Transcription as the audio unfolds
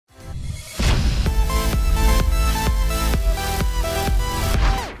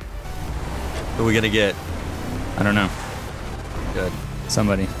Who are we gonna get? I don't know. Good.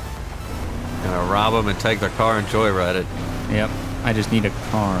 Somebody. Gonna rob them and take their car and joyride it. Yep. I just need a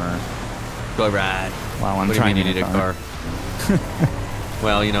car. Joyride. Wow, I'm what trying do you to mean you need a car?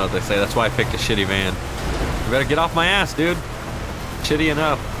 Well, you know what they say. That's why I picked a shitty van. You better get off my ass, dude. Shitty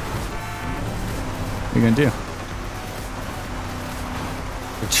enough. What are you gonna do?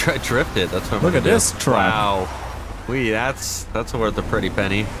 Drift it. That's what I'm Look gonna at this truck. Wow. That's worth a pretty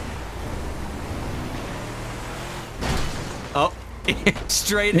penny. Oh,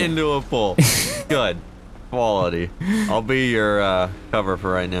 straight into a pole. Good. Quality. I'll be your cover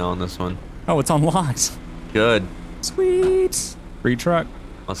for right now on this one. Oh, it's unlocked. Good. Sweet. Free truck.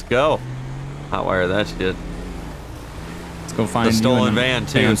 Let's go. Hotwire that shit. Let's go find the stolen you van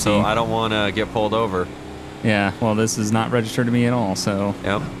too, fancy. so I don't want to get pulled over. Yeah, well, this is not registered to me at all, so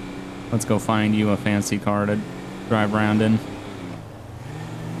Yep. let's go find you a fancy car to drive around in.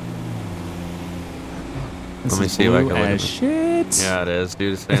 This Let me is see if I can blue look at as it. shit. Yeah, it is,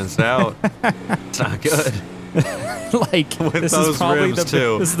 dude. It stands out. It's not good. Like With this those is probably rims, the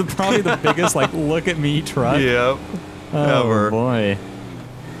too. this is probably the biggest like look at me truck. Yep. Oh Ever. boy.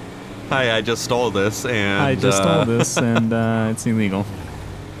 Hi, I just stole this, and I just stole this, and it's illegal.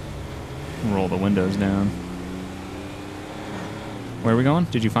 Roll the windows down. Where are we going?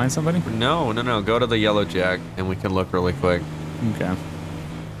 Did you find somebody? No. Go to the Yellow Jack, and we can look really quick. Okay.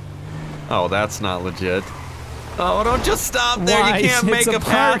 Oh, that's not legit. Oh, don't just stop there. Why? You can't make It's a a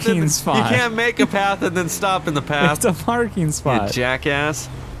path. parking spot. You can't make a path and then stop in the path. It's a parking You spot. jackass.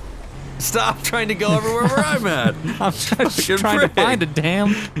 Stop trying to go everywhere where I'm at. I'm just Fucking trying to prick. find a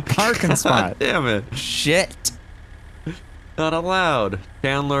damn parking spot. Damn it. Shit. Not allowed.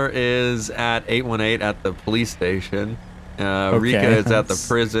 Chandler is at 818 at the police station. Okay, Rika is at the that's-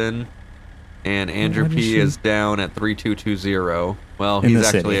 prison. And Andrew What is P she? is down at 3220. Well, In he's the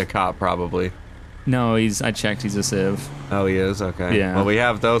actually city. a cop, probably. No, I checked, he's a civ. Oh, he is? Okay. Yeah. Well, we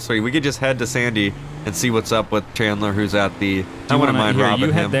have those three. We could just head to Sandy and see what's up with Chandler, who's at the... I wouldn't mind robbing you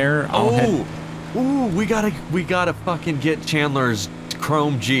him. head there, I'll head... Ooh, we gotta fucking get Chandler's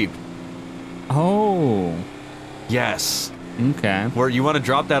chrome Jeep. Oh. Yes. Okay. Where you want to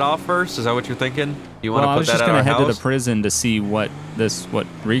drop that off first? Is that what you're thinking? You want Well, I to was put just that at gonna our head house? to the prison to see what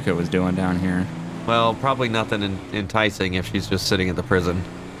Rika was doing down here. Well, probably nothing enticing if she's just sitting at the prison.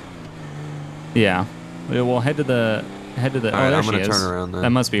 Yeah. We'll head to the... All right, there I'm she gonna is. turn around then. That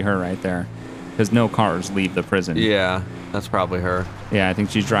must be her right there. Because no cars leave the prison. Yeah, that's probably her. Yeah, I think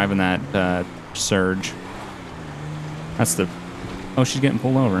she's driving that Surge. That's the... Oh, she's getting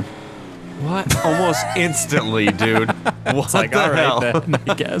pulled over. What? Almost instantly, dude. What It's like, the all hell? right, then,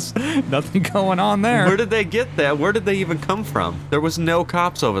 I guess. Nothing going on there. Where did they get that? Where did they even come from? There was no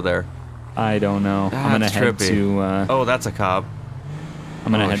cops over there. I don't know. I'm gonna That's head trippy. to... Oh, that's a cop.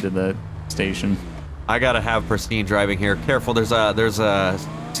 I'm gonna oh, head to the station. I gotta have pristine driving here. Careful, there's a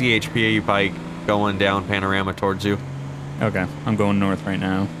CHP bike going down Panorama towards you. Okay, I'm going north right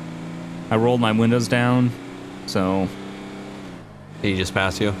now. I rolled my windows down, so... Did he just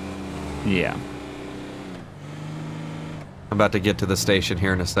pass you? Yeah. I'm about to get to the station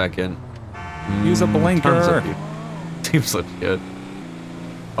here in a second. Use a blinker. Seems legit.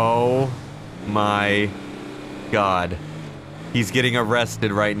 Oh my god. He's getting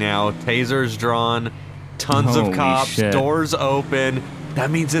arrested right now. Tasers drawn. Tons of Holy cops. shit. Doors open.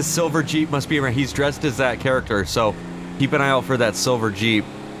 That means his silver Jeep must be around. He's dressed as that character, so keep an eye out for that silver Jeep.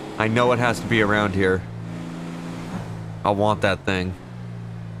 I know it has to be around here. I want that thing.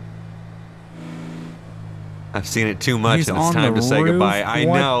 I've seen it too much, He's and it's on time the to say roof? goodbye. I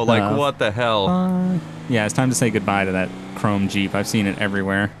What know, like, the what the hell? Yeah, it's time to say goodbye to that chrome Jeep. I've seen it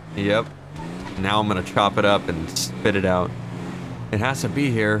everywhere. Yep. Now I'm gonna chop it up and spit it out. It has to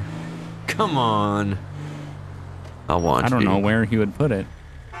be here. Come on. I want I don't you. know where he would put it.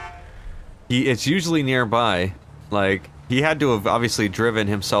 It's usually nearby. Like, he had to have obviously driven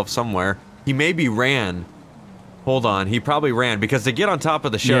himself somewhere. He maybe ran. Hold on, he probably ran because to get on top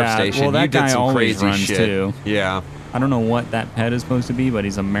of the sheriff's station, well, that you did guy some always crazy runs shit. too. Yeah. I don't know what that pet is supposed to be, but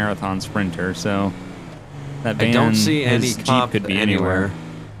he's a marathon sprinter, so that van, I don't see any his Jeep cop could be anywhere.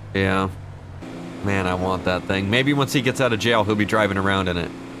 Yeah. Man, I want that thing. Maybe once he gets out of jail, he'll be driving around in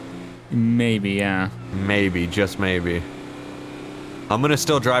it. Maybe, yeah. Maybe, just maybe. I'm gonna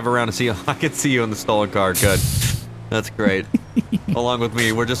still drive around and see. I can see you in the stolen car. Good. That's great. Along with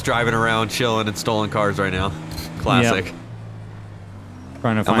me, we're just driving around, chilling in stolen cars right now. Classic. Yep.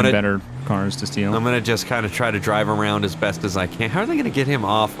 Trying to find better cars to steal. I'm gonna just kind of try to drive around as best as I can. How are they gonna get him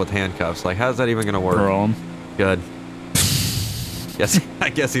off with handcuffs? Like, how's that even gonna work? Throw 'em. Good. I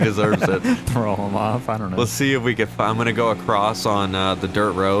guess he deserves it. Throw him off. I don't know. Let's see if we can. I'm gonna go across on the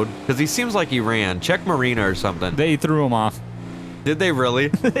dirt road because he seems like he ran. Check Marina or something. They threw him off. Did they really?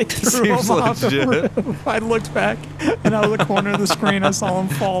 They threw him off the roof. I looked back, and out of the corner of the screen, I saw him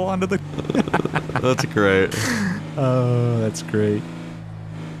fall onto the. That's great. Oh, that's great.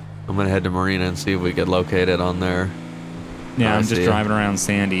 I'm gonna head to Marina and see if we can locate it on there. Yeah, I'm just driving around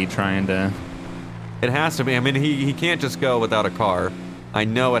Sandy trying to. It has to be. I mean, he can't just go without a car. I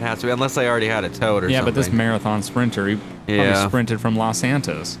know it has to be, unless they already had it towed or something. Yeah, but this marathon sprinter, he probably sprinted from Los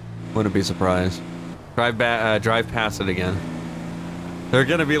Santos. Wouldn't be surprised. Drive past it again. They're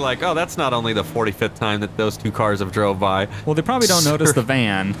gonna be like, oh, that's not only the 45th time that those two cars have drove by. Well, they probably don't notice the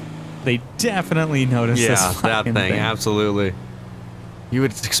van. They definitely notice this that thing. Absolutely. You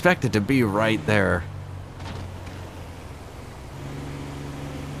would expect it to be right there.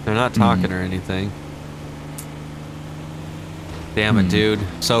 They're not talking or anything. Damn it, dude.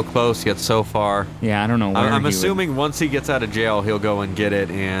 So close, yet so far. Yeah, I don't know where I'm assuming once he gets out of jail, he'll go and get it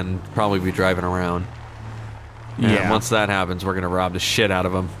and probably be driving around. And yeah. once that happens, we're going to rob the shit out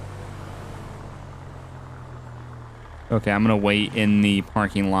of him. Okay, I'm going to wait in the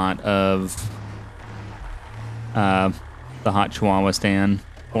parking lot of the Hot Chihuahua stand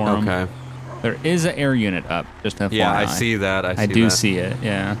for him. Okay. There is an air unit up, just FYI. Yeah, I see that. I do see it,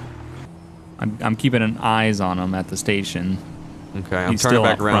 yeah. I'm keeping an eyes on him at the station. Okay, I'm He's turning still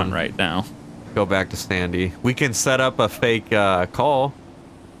back up around front right now. Go back to Sandy. We can set up a fake call.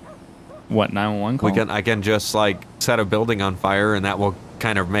 What, 911 call? I can just like set a building on fire, and that will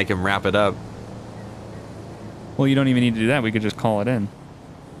kind of make him wrap it up. Well, you don't even need to do that. We could just call it in.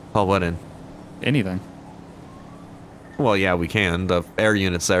 Call what in? Anything. Well, yeah, we can. The air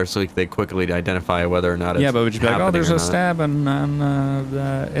unit's there, so they quickly identify whether or not it's but would you be like, oh, there's a not. stab on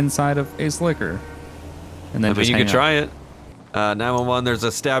the inside of Ace Liquor. And then I mean, you could try it. 911, there's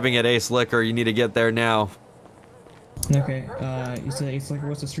a stabbing at Ace Liquor. You need to get there now. Okay, you said Ace Liquor,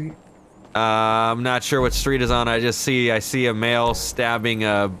 what's the street? I'm not sure what street is on. I see a male stabbing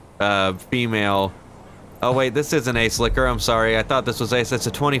a female. Oh wait, this isn't Ace Liquor. I'm sorry. I thought this was Ace. It's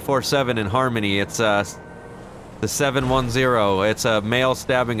a 24/7 in Harmony. It's the 710. It's a male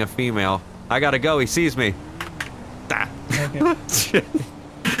stabbing a female. I gotta go. He sees me. Okay.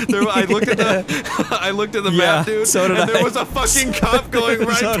 I looked at the map, dude. So did and there was a fucking cop going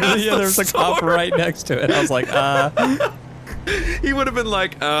right past yeah, there was a cop right next to it. I was like, He would have been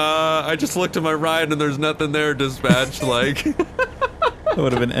like, I just looked to my right and there's nothing there, dispatch. Like, it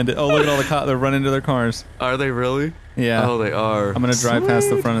would have been ended. Oh, look at all the cops. They're running to their cars. Are they really? Yeah. Oh, they are. I'm gonna drive past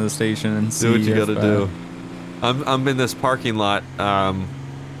the front of the station and see. Do what you gotta do. I'm in this parking lot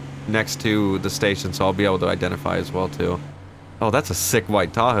next to the station, so I'll be able to identify as well too. Oh, that's a sick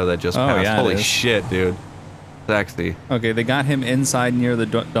white Tahoe that just passed. Yeah, holy shit, dude. Sexy. Okay, they got him inside near the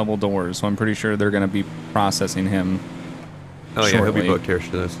double doors, so I'm pretty sure they're gonna be processing him. Oh yeah, he'll be booked here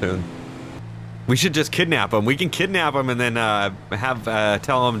soon. We should just kidnap him. We can kidnap him and then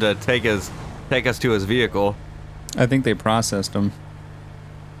tell him to take us to his vehicle. I think they processed him.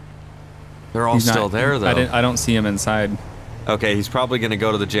 They're all still there though. I don't see him inside. Okay, he's probably gonna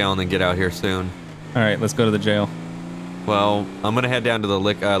go to the jail and then get out here soon. All right, let's go to the jail. Well, I'm gonna head down to the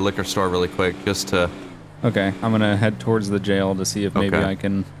liquor store really quick just to. Okay, I'm gonna head towards the jail to see if maybe I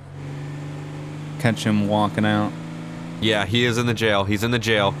can catch him walking out. Yeah, he is in the jail. He's in the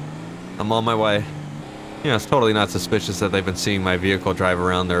jail. I'm on my way. Yeah, it's totally not suspicious that they've been seeing my vehicle drive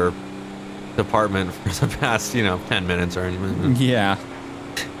around their department for the past, 10 minutes or anything. Yeah.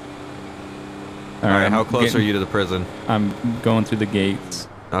 All right, how close are you to the prison? I'm going through the gates.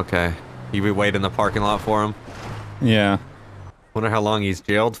 Okay. You be waiting in the parking lot for him? Yeah. Wonder how long he's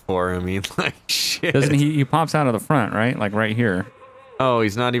jailed for. I mean, like, shit. Doesn't he pops out of the front, right? Like right here. Oh,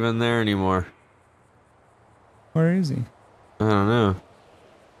 he's not even there anymore. Where is he? I don't know.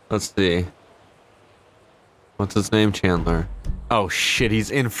 Let's see. What's his name? Chandler. Oh, shit. He's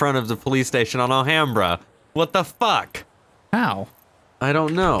in front of the police station on Alhambra. What the fuck? How? I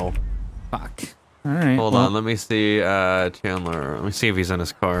don't know. Fuck. All right. Hold on. Let me see Chandler. Let me see if he's in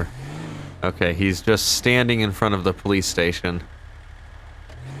his car. Okay, he's just standing in front of the police station.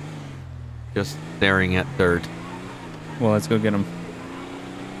 Just staring at dirt. Well, let's go get him.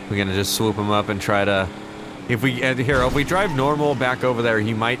 We're gonna just swoop him up and try to... If we drive normal back over there,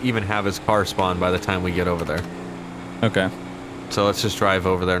 he might even have his car spawn by the time we get over there. Okay. So let's just drive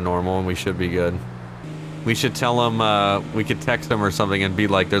over there normal and we should be good. We should tell him, we could text him or something and be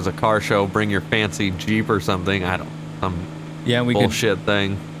like, there's a car show, bring your fancy Jeep or something. Yeah, we bullshit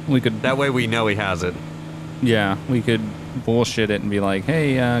thing. We could. That way we know he has it. Yeah, we could bullshit it and be like,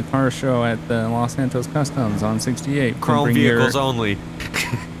 hey, car show at the Los Santos Customs on 68. Chrome vehicles only.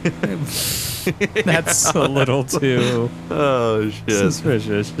 That's a little too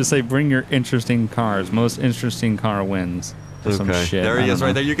suspicious. Just say, bring your interesting cars. Most interesting car wins. Or some shit. There he is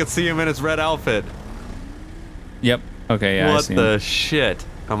right there. You can see him in his red outfit. Yep. Okay, yeah, what the shit?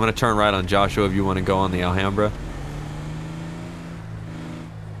 I'm going to turn right on Joshua if you want to go on the Alhambra.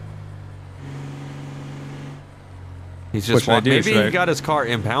 He's just maybe he got his car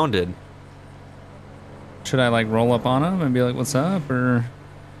impounded. Should I like roll up on him and be like, "What's up?" Or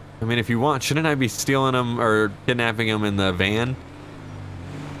I mean, if you want, shouldn't I be stealing him or kidnapping him in the van?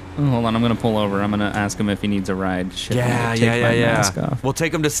 Oh, hold on, I'm gonna pull over. I'm gonna ask him if he needs a ride. Shit, yeah. We'll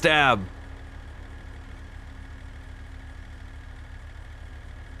take him to Stab.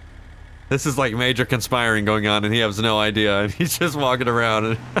 This is like major conspiring going on, and he has no idea, and he's just walking around.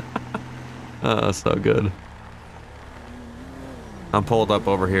 And oh, so good. I'm pulled up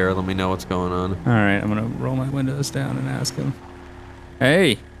over here. Let me know what's going on. All right, I'm gonna roll my windows down and ask him.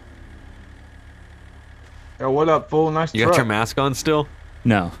 Hey. Yo, what up, fool? Nice You got your mask on still?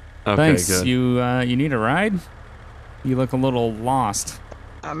 No. Okay, thanks. Good. You need a ride? You look a little lost.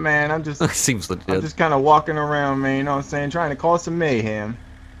 Man, I'm just seems legit. I'm just kind of walking around, man. You know what I'm saying? Trying to cause some mayhem.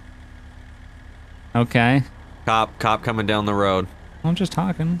 Okay. Cop coming down the road. I'm just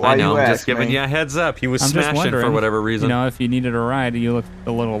talking. Why I know. I'm just me? giving you a heads up. He was smashing for whatever reason. You know, if you needed a ride, you look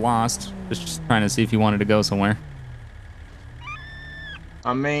a little lost. Just trying to see if you wanted to go somewhere.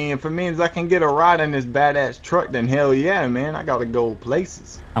 I mean, if it means I can get a ride in this badass truck, then hell yeah, man. I gotta go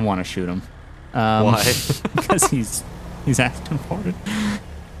places. I want to shoot him. Why? Because he's asking for it.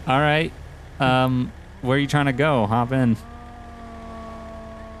 All right. Where are you trying to go? Hop in.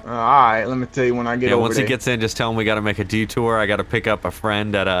 All right, let me tell you when I get over once there. he gets in, just tell him we got to make a detour. I got to pick up a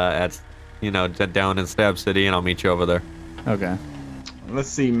friend at down in Stab City, and I'll meet you over there. Okay. Let's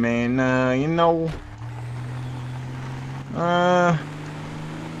see, man. You know,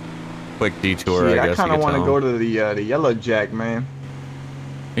 quick detour. shit, I guess. I kind of want to go to the Yellow Jack, man.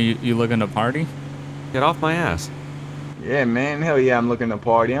 Are you looking to party? Get off my ass. Yeah, man. Hell yeah, I'm looking to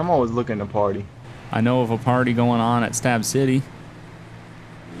party. I'm always looking to party. I know of a party going on at Stab City.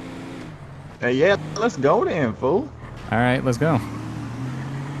 Yeah, let's go then, fool. All right, let's go. All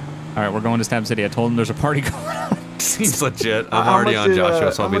right, we're going to Stab City. I told him there's a party going on. Seems legit. I'm already on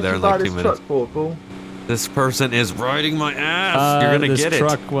Joshua, so I'll be there in like 2 minutes. For, fool? This person is riding my ass. You're gonna get it. This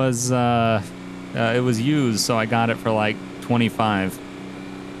truck was it was used, so I got it for like 25.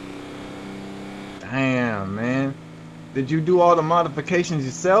 Damn, man. Did you do all the modifications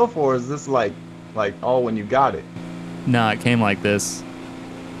yourself, or is this like all when you got it? No, it came like this.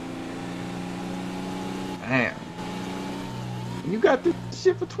 Damn. You got this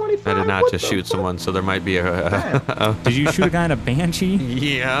shit for 25? I did not just shoot someone, so there might be a... Did you shoot a guy in a Banshee?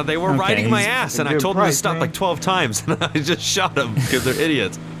 Yeah, they were riding my ass, and I told them to stop like 12 times, and I just shot them because they're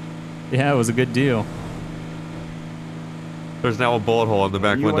idiots. Yeah, it was a good deal. There's now a bullet hole in the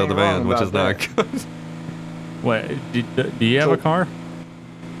back window of the van, which is not good. What? Do you have a car?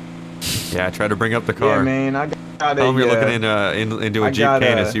 Yeah, I tried to bring up the car. Yeah, man, I got Tell him you're looking into a Jeep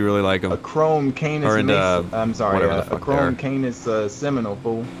Canis. You really like them. A Chrome Canis. Or into, I'm sorry, a Chrome Canis Seminole,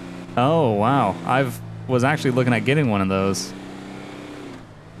 fool. Oh, wow. Was actually looking at getting one of those.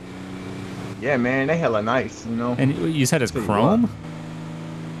 Yeah, man, they hella nice, you know. And you said it's chrome?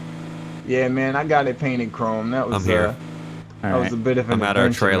 Yeah, man, I got it painted chrome. That was I'm here. That was a bit of an I'm at our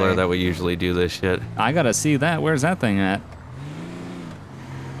trailer man. that we usually do this shit. I gotta see that. Where's that thing at?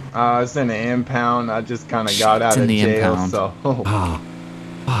 It's in the impound. I just kind of got out of jail, impound. so.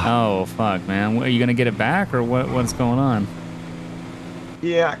 Oh, fuck, man. Are you gonna get it back, or what's going on?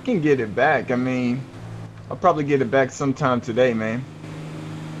 Yeah, I can get it back. I mean, I'll probably get it back sometime today, man.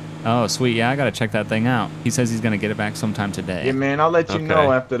 Oh, sweet. Yeah, I gotta check that thing out. He says he's gonna get it back sometime today. Yeah, man, I'll let you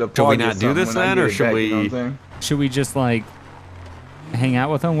know after the party. Should we not do this then, or should we? You know should we just like hang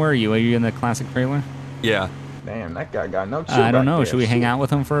out with him? Where are you? Are you in the classic trailer? Yeah. Damn, that guy got no shit. I don't know. Should we hang out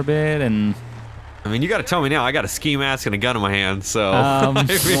with him for a bit? And I mean, you got to tell me now. I got a ski mask and a gun in my hand, so I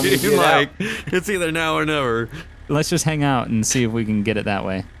mean, like, it's either now or never. Let's just hang out and see if we can get it that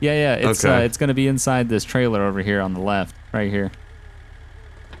way. Yeah. It's gonna be inside this trailer over here on the left, right here.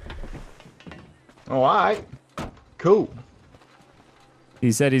 Oh, all right. Cool.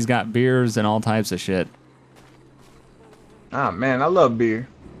 He said he's got beers and all types of shit. Ah, man, I love beer.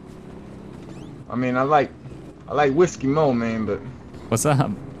 I mean, I like whiskey more, man, but... What's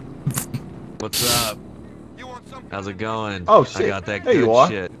up? What's up? How's it going? Oh, shit. I got that there good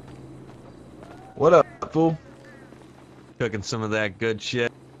shit. What up, fool? Cooking some of that good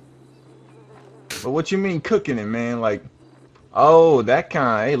shit. But what you mean cooking it, man? Like Oh, that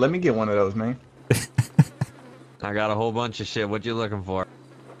kind. Hey, let me get one of those, man. I got a whole bunch of shit. What you looking for?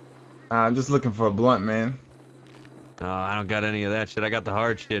 I'm just looking for a blunt, man. Oh, I don't got any of that shit. I got the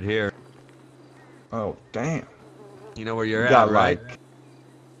hard shit here. Oh, damn. You know where you're You at, got right? like,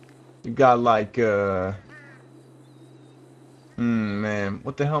 you got like, man,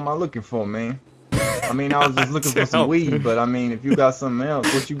 what the hell am I looking for, man? I mean, I was just looking for some weed, but I mean, if you got something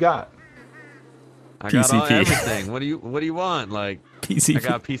else, what you got? I got all, PCP. everything. What do you want? Like, PCP. I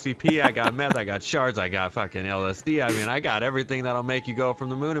got PCP, I got meth, I got shards, I got fucking LSD. I mean, I got everything that'll make you go from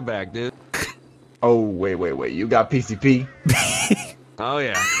the moon and back, dude. Oh, wait. You got PCP? Oh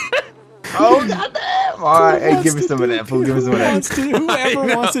yeah. Oh, goddamn. All right, hey, give me some of that, fool. Give me some of that.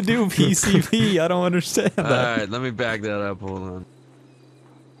 Whoever wants to do PCP, I don't understand that. All right, let me back that up. Hold on.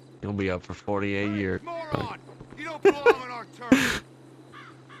 You'll be up for 48 years. Moron! You don't belong on our turf.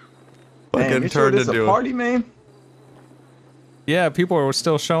 Damn, you sure this a party, man? Yeah, people are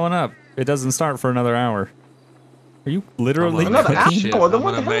still showing up. It doesn't start for another hour. Are you literally Another hour? cooking? Oh, then I'm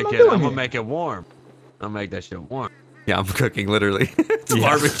what the gonna hell make am I it. doing I'm gonna here? make it warm. I'll make that shit warm. Yeah, I'm cooking literally. It's a Yeah.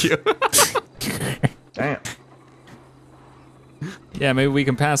 barbecue. Damn. Yeah, maybe we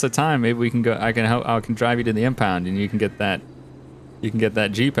can pass the time. Maybe we can go. I can drive you to the impound, and you can get that. You can get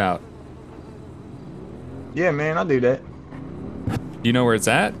that Jeep out. Yeah, man, I'll do that. Do you know where it's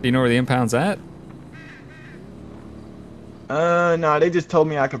at? Do you know where the impound's at? No, they just told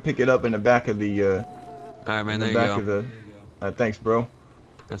me I could pick it up in the back of the, All right, man. in There the you back go. of the, thanks, bro.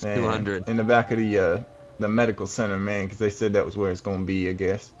 That's And 200. in the back of the medical center, man, because they said that was where it's gonna be, I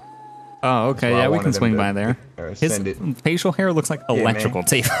guess. Oh, okay. why I Yeah, we wanted can them swing to by there. His send it. facial hair looks like man. electrical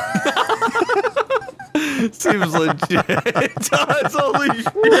tape. Seems legit. It's holy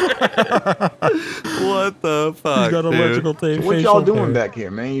shit. What the fuck, He's got dude? electrical tape. What facial y'all doing hair. back here,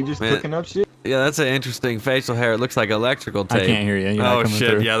 man? You just Man. cooking up shit? Yeah, that's an interesting facial hair. It looks like electrical I tape. can't hear you. You're not Oh coming shit!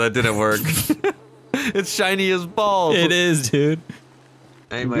 through. Yeah, that didn't work. It's shiny as balls. It is, dude.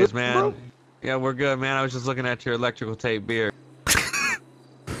 Anyways, good, man. bro? Yeah, we're good, man. I was just looking at your electrical tape beer.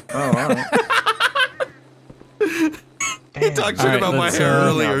 Oh, all right. He talked shit All right, about my let's, hair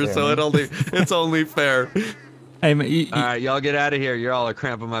earlier, there, so man. it's only fair. Hey, man, All right, y'all get out of here. You're all a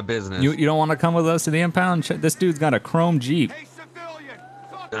cramping my business. you don't want to come with us to the impound? This dude's got a chrome Jeep. Hey, civilian!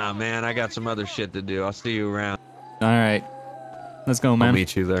 Fuck Nah, man. I got some other shit to do. I'll see you around. All right. Let's go, I'll man.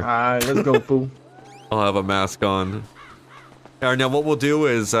 meet you there. All right, let's go, fool. I'll have a mask on. All right, now what we'll do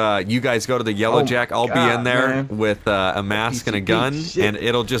is you guys go to the Yellow Oh Jack. my I'll be God, in there man. with a mask and a PCP gun, shit. and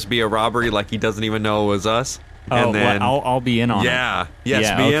it'll just be a robbery like he doesn't even know it was us. Oh, and then, well, I'll be in on it. yeah, yes,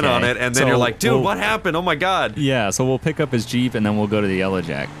 Yeah, be in okay. on it, and then So you're like, dude, we'll- what happened? Oh my god. Yeah, so we'll pick up his Jeep and then we'll go to the Yellow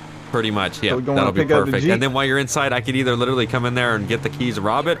Jack. Pretty much, yeah. So we gonna That'll be pick up the perfect. Jeep? And then while you're inside, I could either literally come in there and get the keys to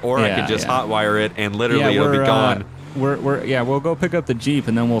rob it, or I Yeah, could just yeah. hotwire it and literally it'll be gone. We'll go pick up the Jeep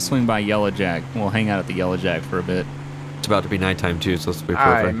and then we'll swing by Yellow Jack. We'll hang out at the Yellow Jack for a bit. It's about to be nighttime too, so this will be All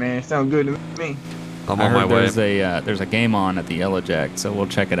right, perfect. man. Sound good to me. I'm I on my heard way. there's a game on at the Yellow Jack, so we'll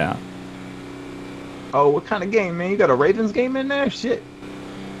check it out. Oh, what kind of game, man? You got a Ravens game in there? Shit.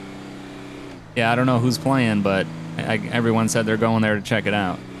 Yeah, I don't know who's playing, but everyone said they're going there to check it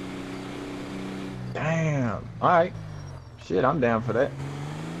out. Damn. All right. Shit, I'm down for that.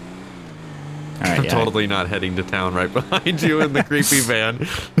 All right, I'm yeah. totally not heading to town right behind you in the creepy van.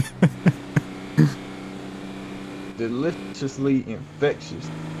 Deliciously infectious.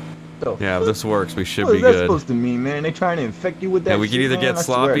 The Yeah, if fuck? this works, we should What be is that good. supposed to mean, man? They trying to infect you with that Yeah, we could shit, either man? get I swear,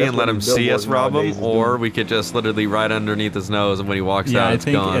 sloppy that's and what let him these see us billboards rob him, nowadays is or doing. we could just literally right underneath his nose, and when he walks Yeah, out, I it's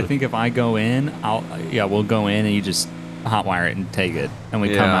think gone. if I go in, we'll go in and you just hotwire it and take it, and we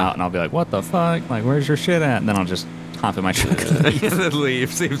come Yeah. out and I'll be like, what the fuck? Like, where's your shit at? And then I'll just hop in my truck. and then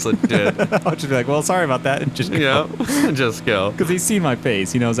leave. Seems legit. I'll just be like, well, sorry about that, and just yeah, just go. because he's seen my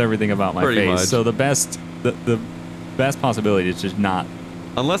face, he knows everything about my Pretty face. much. So the best possibility is just not.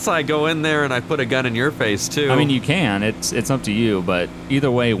 Unless I go in there and I put a gun in your face too. I mean, you can. It's up to you, but either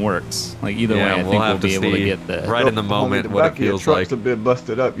way works. Like either Yeah, way, I we'll think have we'll be to able to see. get the. Right in the Homie, moment, the what back it of your feels truck's like. a bit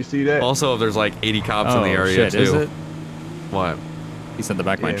busted up. You see that? Also, if there's like 80 cops Oh in the area shit! too. Is it? What? He said the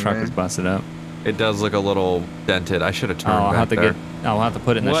back of my Yeah, truck man. is busted up. It does look a little dented. I should have Oh, turned I'll back have to there. I'll have to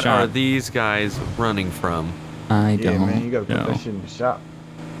put it in the What shop. are these guys running from? I Yeah, don't man. You gotta put know. that shit in the shop.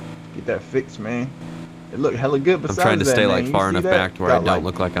 Get that fixed, man. It look hella good. I'm Besides trying to that, stay man. like You far see enough that? back to where I Got, don't like-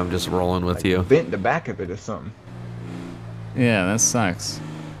 look like I'm just rolling with like you. Bent the back of it or something. Yeah, that sucks.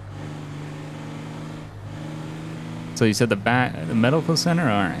 So you said the medical center? All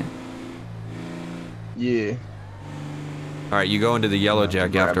right. Yeah. All right, you go into the Yellow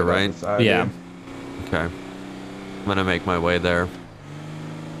Jack Grab after, it off right? the side Yeah. there. Okay. I'm gonna make my way there.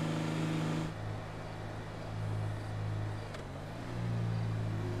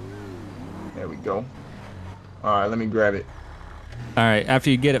 go. All right, let me grab it. All right, after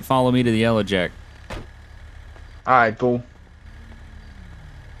you get it, follow me to the yellow jack. All right, cool.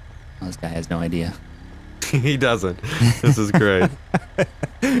 Oh, this guy has no idea. He doesn't. This is great.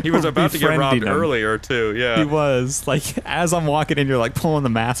 He was about to get robbed Befriending him. earlier too. Yeah. He was like, as I'm walking in, you're like pulling the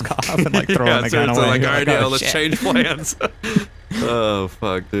mask off and like throwing Yeah, the gun seriously, away. like, You're all right, oh, yeah, let's shit. change plans. Oh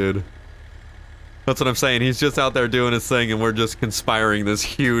fuck, dude. That's what I'm saying. He's just out there doing his thing, and we're just conspiring this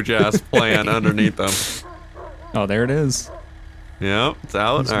huge ass plan underneath him. Oh, there it is. Yep, it's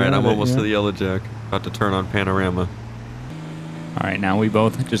out. Let's All right, grab I'm it, almost yeah. to the yellow jack. About to turn on panorama. All right, now we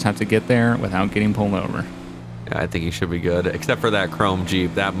both just have to get there without getting pulled over. Yeah, I think he should be good, except for that chrome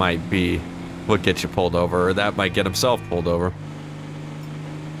Jeep. That might be what gets you pulled over, or that might get himself pulled over.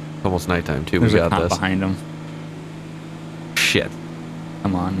 It's almost nighttime too. There's We a got cop this. behind him. Shit.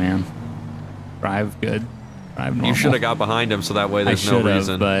 Come on, man. Drive good. Drive normal. You should have got behind him, so that way there's I no should have,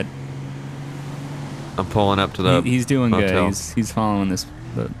 reason. but I'm pulling up to the. he's doing motel. good. He's following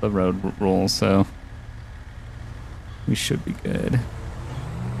the road rules, so we should be good.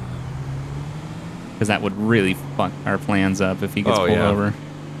 Because that would really fuck our plans up if he gets Oh, pulled yeah. over.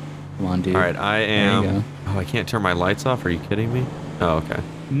 Come on, dude. All right, I There you am. go. Oh, I can't turn my lights off. Are you kidding me? Oh, okay.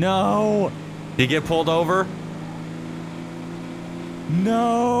 No! Did you get pulled over?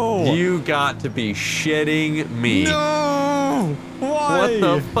 No! You got to be shitting me. No! Why? What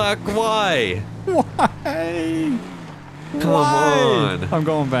the fuck? Why? Why? Come Why? on. I'm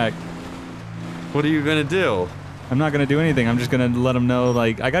going back. What are you gonna do? I'm not gonna do anything. I'm just gonna let him know,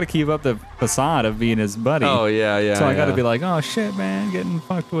 like, I gotta keep up the facade of being his buddy. Oh yeah, yeah. So I gotta yeah. be like, oh shit, man, getting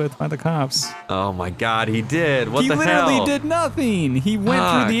fucked with by the cops. Oh my god, he did. What He the literally hell? did nothing. He went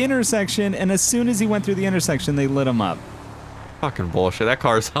Fuck. through the intersection, and as soon as he went through the intersection, they lit him up. Fucking bullshit. That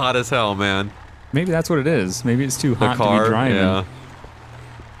car's hot as hell, man. Maybe that's what it is. Maybe it's too The hot car, to be driving. yeah.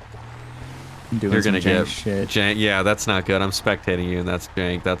 Doing You're some gonna jank get shit. jank. Yeah, that's not good. I'm spectating you, and that's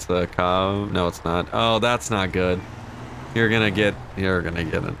jank. That's the cow. No, it's not. Oh, that's not good. You're gonna get in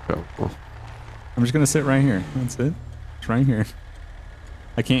trouble. I'm just gonna sit right here. That's it. It's right here.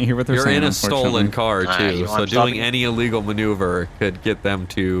 I can't hear what they're You're saying. in a stolen unfortunately. car Alright, too, you so want doing something? any illegal maneuver could get them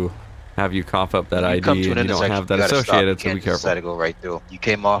to have you cough up that You ID, come and to you an don't intersection, have that you gotta stop. associated. You So be can't just careful. decide to go right through. You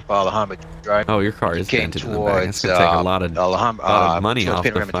came off Alhambra Drive. Oh, your car you is came dented in the back. It's towards gonna take a lot of money towards off the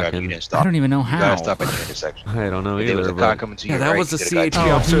Panorama Drive. You fucking. didn't stop. I don't even know You how. gotta stop at the intersection. I don't know There was either. a car But coming to yeah, your that right. was the you could've got CHP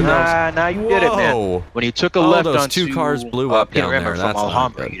you. officer. That Nah, you did it, man. Whoa. When you took a Oh, left those onto two cars blew up down Panorama there. from That's not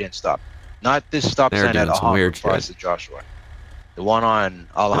Alhambra, good. you didn't stop. Not this stop They're sign at doing some Alhambra weird across shit. the Joshua. The one on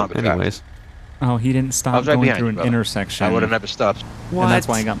Alhambra Drive. Anyways, Oh, he didn't I stop was right going behind through you, an brother. intersection. I would have never stopped. And that's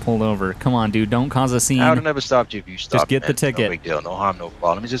why he got pulled over. Come on, dude. Don't cause a scene. I would have never stopped you if you stopped. get the man. ticket. No big deal. No harm, no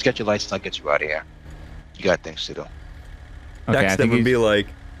foul. Let me just get your license. I'll get you out of here. You got things to do. Okay, I text them think and be he's, like,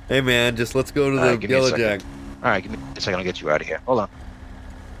 "Hey man, just let's go to Alright, the give me a Yellow second. Jack." All right, give me a second. I'll get you out of here. Hold on.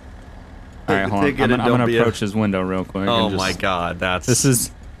 all right, the hold on. ticket I'm and gonna don't be a- approach his window real quick. Oh and my just- god, that's This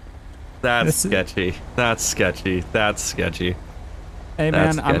is. that's this is- sketchy. That's sketchy. That's sketchy. Hey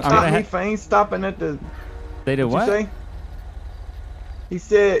That's man, I'm sketchy. gonna. Stop me for ain't stopping at the. They did what? You say? He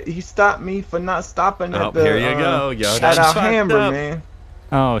said he stopped me for not stopping Oh, at the. here you go. Yo, At that's fucked Alhambra, up. man.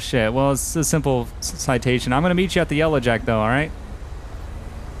 Oh shit. Well, it's a simple citation. I'm gonna meet you at the Yellow Jack, though. All right.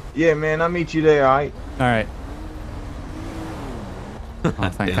 Yeah, man. I'll meet you there. All right. All right. Oh,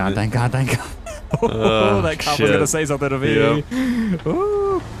 thank Damn God! it. Thank God! Thank God! Oh, that cop shit. was gonna say something to me. Yep.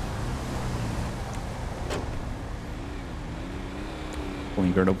 Ooh.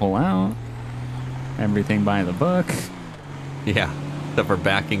 Blinker to pull out. Everything by the book. Yeah, except for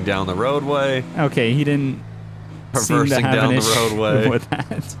backing down the roadway. Okay, he didn't seem to Reversing have down an the issue roadway. with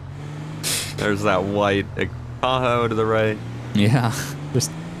that. There's that white Tahoe to the right. Yeah,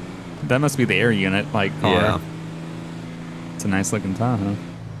 just that must be the air unit like car. Yeah. It's a nice looking Tahoe.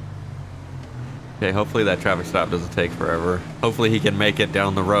 Okay, hopefully that traffic stop doesn't take forever. Hopefully he can make it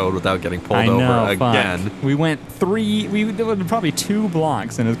down the road without getting pulled I know, over fuck. again. We went we did probably 2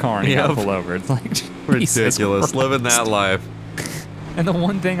 blocks in his car and he got Yep. pulled over. It's like Jesus Ridiculous. Living Christ. that life. And the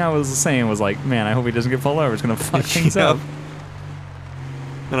one thing I was saying was like, man, I hope he doesn't get pulled over. It's gonna fuck things Yep. up.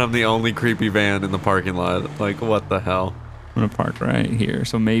 And I'm the only creepy van in the parking lot. Like, what the hell? I'm gonna park right here.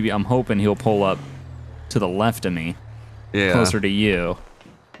 So maybe I'm hoping he'll pull up to the left of me, Yeah. closer to you.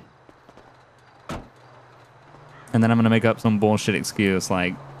 And then I'm gonna make up some bullshit excuse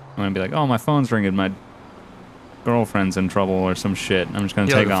like I'm gonna be like, oh, my phone's ringing, my girlfriend's in trouble or some shit. I'm just gonna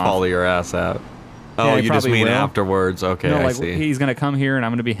He'll take off. follow your ass out. Oh, Yeah, he you just probably mean will. afterwards. Okay, No, I like see. he's gonna come here and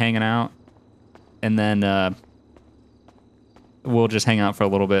I'm gonna be hanging out, and then we'll just hang out for a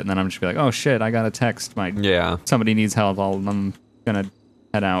little bit, and then I'm just be like, oh shit, I got a text. Yeah. Somebody needs help. I'm gonna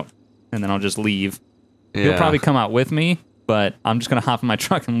head out. and then I'll just leave. Yeah. He'll probably come out with me, but I'm just gonna hop in my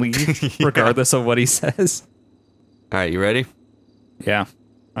truck and leave, regardless of what he says. All right, you ready? Yeah,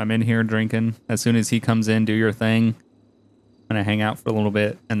 I'm in here drinking. As soon as he comes in, do your thing. I'm gonna hang out for a little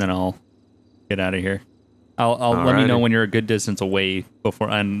bit, and then I'll get out of here. I'll let me know when you're a good distance away before,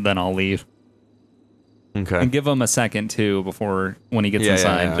 and then I'll leave. Okay. And give him a second too before when he gets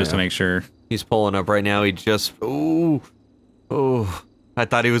inside, just to make sure. He's pulling up right now. He just ooh. I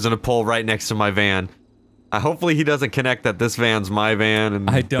thought he was gonna pull right next to my van. Hopefully he doesn't connect that this van's my van. And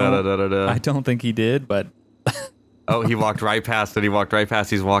I don't think he did, but. Oh, he walked right past it. He walked right past.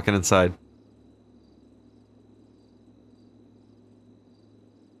 He's walking inside.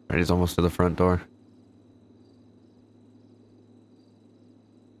 All right, he's almost to the front door.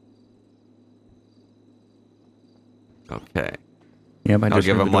 Okay. Yep, I'll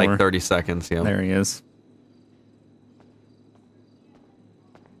give him like 30 seconds. Yeah. There he is.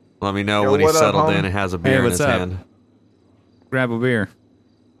 Let me know when he's settled in and has a beer in his hand. Grab a beer.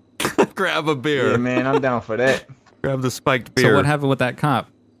 Grab a beer. Yeah, man, I'm down for that. Grab the spiked beer. So what happened with that cop?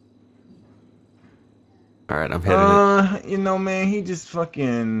 All right, I'm hitting it. You know, man, he just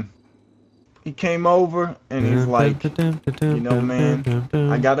fucking... He came over and he's like, you know, man,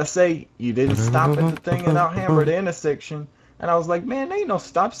 I gotta say, you didn't stop at the thing in Alhambra, the intersection. And I was like, man, there ain't no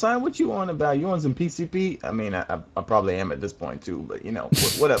stop sign. What you on about? You on some PCP? I mean, I probably am at this point too, but you know,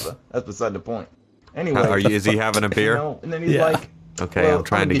 whatever. That's beside the point. Anyway. Is he having a beer? You know, and then he's like, okay, well, I'm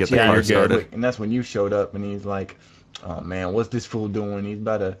trying to get the you car out here started. quick. And that's when you showed up and he's like, oh man, what's this fool doing? He's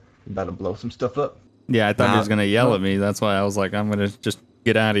about to blow some stuff up. Yeah, I thought he was gonna yell at me. That's why I was like, I'm gonna just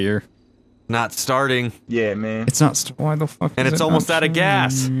get out of here. Not starting. Yeah, man. It's not. Why the fuck? And it's almost out of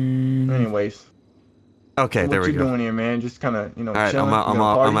gas. Anyways. Okay, there we go. What you doing here, man? Just kind of, you know, all right, chilling. I'm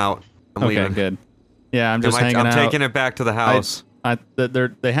out. I'm leaving. Okay, good. Yeah, I'm just hanging out. I'm taking it back to the house.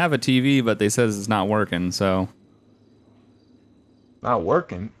 They have a TV, but they says it's not working. So. Not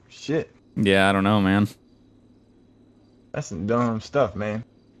working? Shit. Yeah, I don't know, man. That's some dumb stuff, man.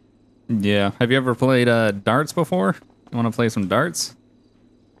 Yeah. Have you ever played darts before? You want to play some darts?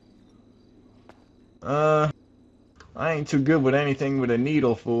 I ain't too good with anything with a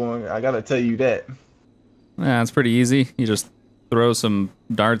needle, fool. I gotta tell you that. Yeah, it's pretty easy. You just throw some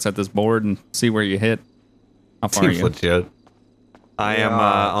darts at this board and see where you hit. How far are you? Legit. I am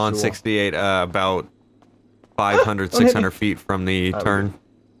on 68, about 500, 600 feet from the turn.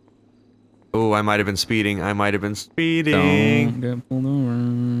 Oh, I might have been speeding. Don't get pulled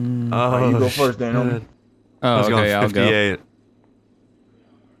over. Oh, you go first, then. Homie. Oh, okay, I'll go.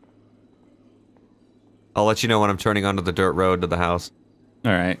 I'll let you know when I'm turning onto the dirt road to the house.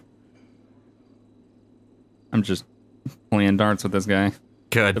 All right. I'm just playing darts with this guy.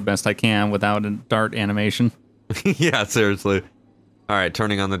 Good. The best I can without a dart animation. Yeah, seriously. All right,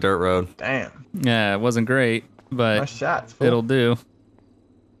 turning on the dirt road. Damn. Yeah, it wasn't great, but Nice shots, fool. it'll do.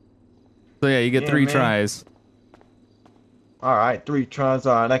 So yeah, you get 3 tries. All right, 3 tries.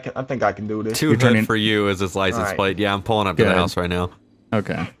 All right, I think I can do this. 2 hit for you is his license Right. plate. Yeah, I'm pulling up to the house right now.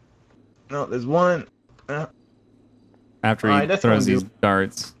 Okay. No, there's 1. After All he right, that's throws gonna these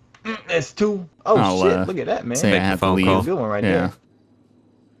darts. There's 2. Oh, I'll, shit. Look at that, man. Say I have to phone leave. call. Good one right Yeah. there.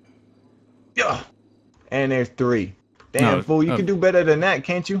 Yeah. And there's 3. Damn, No, fool. You can do better than that,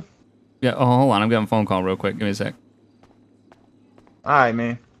 can't you? Yeah. Oh, hold on. I'm getting a phone call real quick. Give me a sec. All right,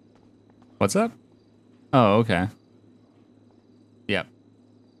 man. What's up? Oh, okay. Yep.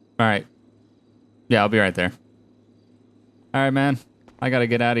 All right. Yeah, I'll be right there. All right, man. I gotta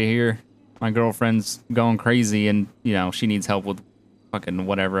get out of here. My girlfriend's going crazy, and you know she needs help with fucking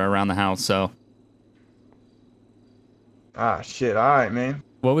whatever around the house. So. Ah, shit. All right, man.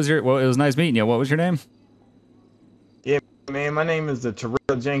 What was your? Well, it was nice meeting you. What was your name? Yeah, man. My name is Terrell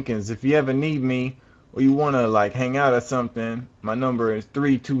Jenkins. If you ever need me or you wanna like hang out or something, my number is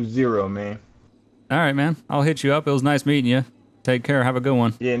 320, man. All right, man. I'll hit you up. It was nice meeting you. Take care. Have a good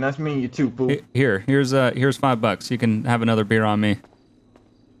one. Yeah, nice meeting you too, fool. Here's $5. You can have another beer on me.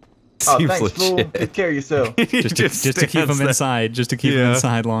 Oh, Seems thanks, fool. legit. Take care of yourself. Just to keep him inside. Just to keep him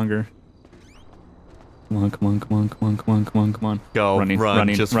inside longer. Come on. Go, run.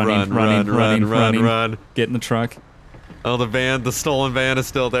 Get in the truck. Oh, the stolen van is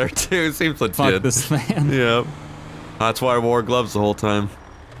still there too. Seems legit. Fuck this van. Yep. That's why I wore gloves the whole time.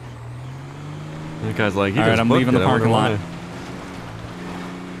 That guy's like, all right, I'm leaving the parking lot.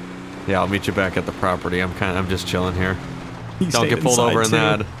 Yeah, I'll meet you back at the property. I'm just chilling here. He Don't get pulled stayed over in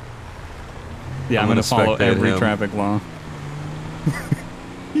inside, that. too. Yeah, I'm gonna follow spectate every him. traffic law.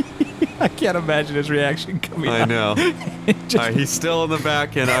 I can't imagine his reaction coming I out. know. All right, he's still in the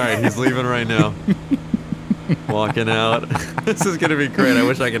back, and all right, he's leaving right now. Walking out. This is gonna be great. I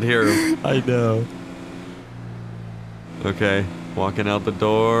wish I could hear him. I know. Okay, walking out the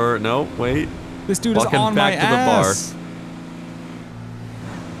door. No, wait. This dude is Walking on my back to the bar. ass.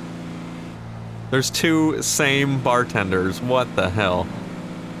 There's two same bartenders. What the hell?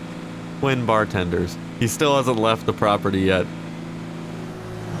 Twin bartenders. He still hasn't left the property yet.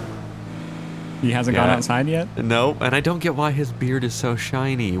 He hasn't gone outside yet? No, and I don't get why his beard is so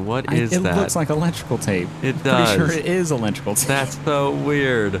shiny. What is it that? It looks like electrical tape. It does. Pretty sure it is electrical tape. That's so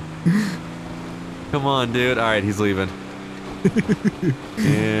weird. Come on, dude. All right, he's leaving.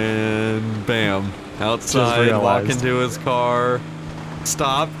 And bam. Outside, walk into his car.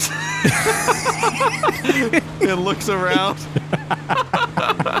 Stopped. And looks around.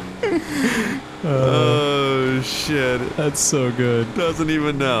 Oh, shit. That's so good. Doesn't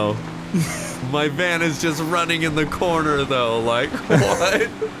even know. My van is just running in the corner, though. Like, what?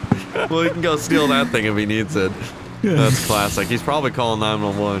 Well, he can go steal that thing if he needs it. That's classic. He's probably calling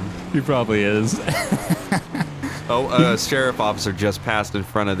 911. He probably is. Oh, a sheriff officer just passed in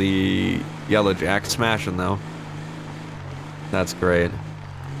front of the Yellow Jack. Smashing, though. That's great.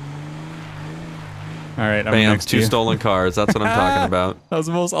 All right, I'm Bam, next to two you. stolen cars. That's what I'm talking about. That was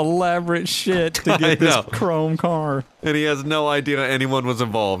the most elaborate shit to get this chrome car. And he has no idea anyone was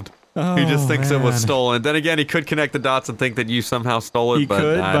involved. Oh, he just thinks it was man. stolen. Then again, he could connect the dots and think that you somehow stole it, He but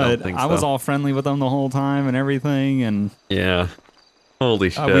could, I but don't think so. I was all friendly with him the whole time and everything, and yeah. Holy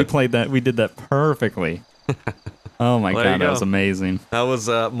shit. we played that. We did that perfectly. Oh my Well, there you god, that go. was amazing. That was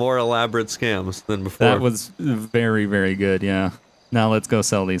more elaborate scams than before. That was very, very good. Yeah. Now let's go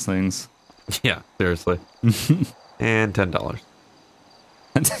sell these things. Yeah, seriously. And $10.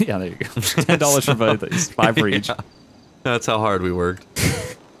 Yeah, there you go. $10 for both of these. 5 for each. Yeah. That's how hard we worked.